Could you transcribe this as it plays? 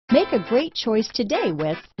Make a great choice today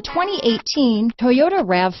with the 2018 Toyota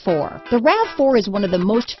RAV4. The RAV4 is one of the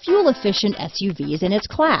most fuel-efficient SUVs in its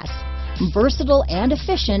class. Versatile and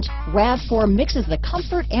efficient, RAV4 mixes the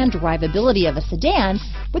comfort and drivability of a sedan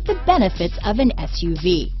with the benefits of an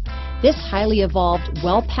SUV. This highly evolved,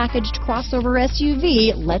 well-packaged crossover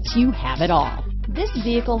SUV lets you have it all. This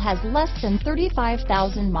vehicle has less than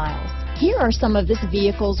 35,000 miles. Here are some of this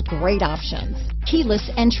vehicle's great options: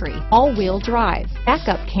 keyless entry, all-wheel drive,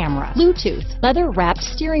 backup camera, Bluetooth, leather-wrapped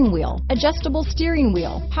steering wheel, adjustable steering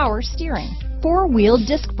wheel, power steering, four-wheel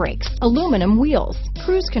disc brakes, aluminum wheels,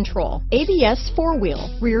 cruise control, ABS four-wheel,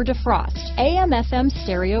 rear defrost, AM/FM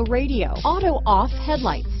stereo radio, auto-off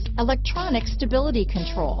headlights, electronic stability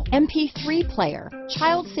control, MP3 player,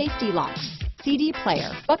 child safety locks, CD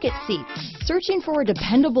player, bucket seats. Searching for a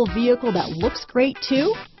dependable vehicle that looks great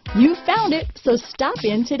too? You found it, so stop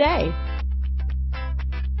in today.